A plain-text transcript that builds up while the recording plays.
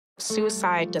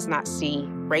Suicide does not see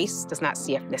race, does not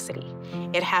see ethnicity.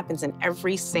 It happens in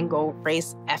every single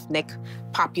race, ethnic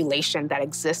population that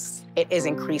exists. It is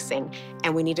increasing,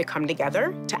 and we need to come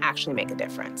together to actually make a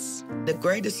difference. The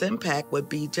greatest impact would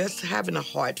be just having a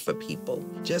heart for people,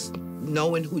 just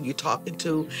knowing who you're talking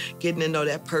to, getting to know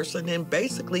that person, and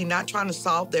basically not trying to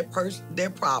solve their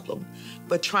problem,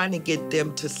 but trying to get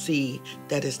them to see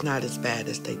that it's not as bad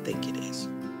as they think it is.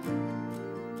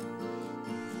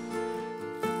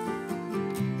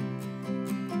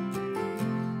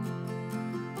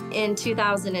 In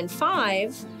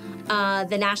 2005,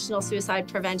 the National Suicide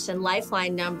Prevention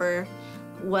Lifeline number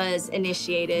was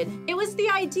initiated. It was the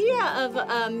idea of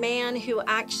a man who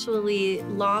actually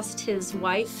lost his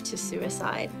wife to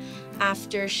suicide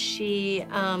after she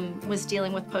was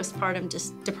dealing with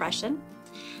postpartum depression.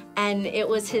 And it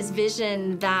was his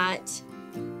vision that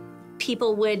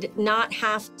people would not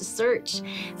have to search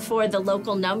for the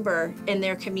local number in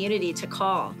their community to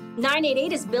call.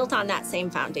 988 is built on that same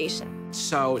foundation.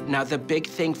 So now the big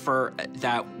thing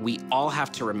that we all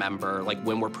have to remember, like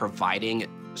when we're providing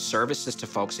services to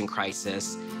folks in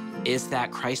crisis, is that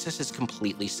crisis is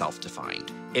completely self-defined.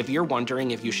 If you're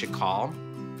wondering if you should call,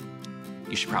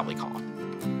 you should probably call.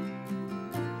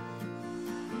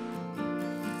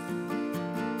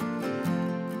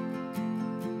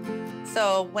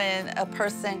 So when a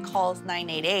person calls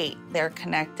 988, they're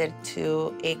connected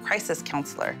to a crisis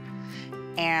counselor.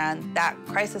 And that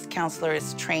crisis counselor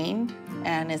is trained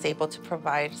and is able to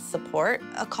provide support.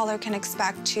 A caller can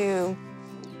expect to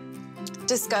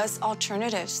discuss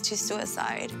alternatives to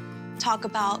suicide, talk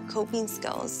about coping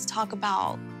skills, talk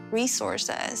about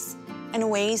resources, and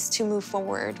ways to move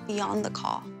forward beyond the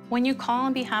call. When you call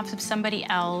on behalf of somebody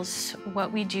else,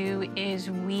 what we do is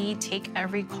we take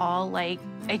every call like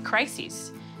a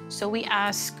crisis. So we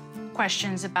ask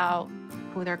questions about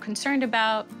who they're concerned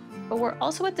about, but we're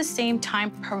also at the same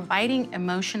time providing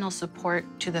emotional support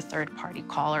to the third-party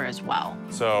caller as well.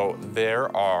 So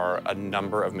there are a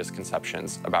number of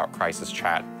misconceptions about crisis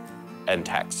chat and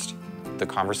text. The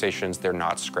conversations, they're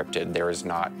not scripted.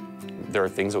 There are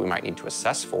things that we might need to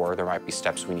assess for. There might be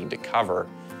steps we need to cover.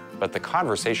 But the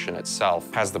conversation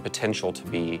itself has the potential to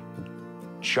be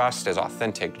just as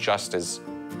authentic, just as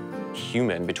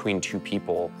human between two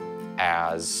people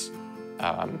as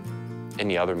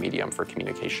any other medium for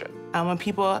communication. When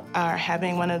people are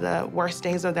having one of the worst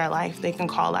days of their life, they can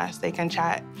call us, they can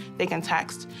chat, they can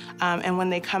text. And when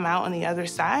they come out on the other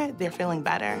side, they're feeling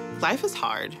better. Life is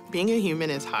hard. Being a human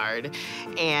is hard.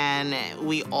 And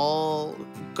we all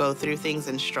go through things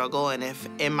and struggle. And if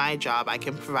in my job I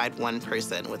can provide one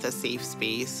person with a safe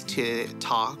space to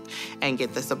talk and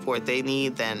get the support they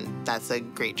need, then that's a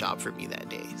great job for me that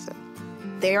day. So.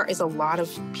 There is a lot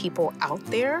of people out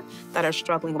there that are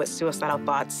struggling with suicidal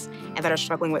thoughts and that are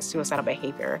struggling with suicidal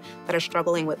behavior, that are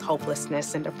struggling with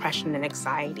hopelessness and depression and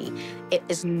anxiety. It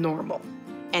is normal.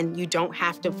 And you don't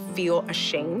have to feel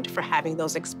ashamed for having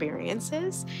those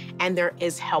experiences, and there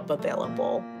is help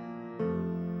available.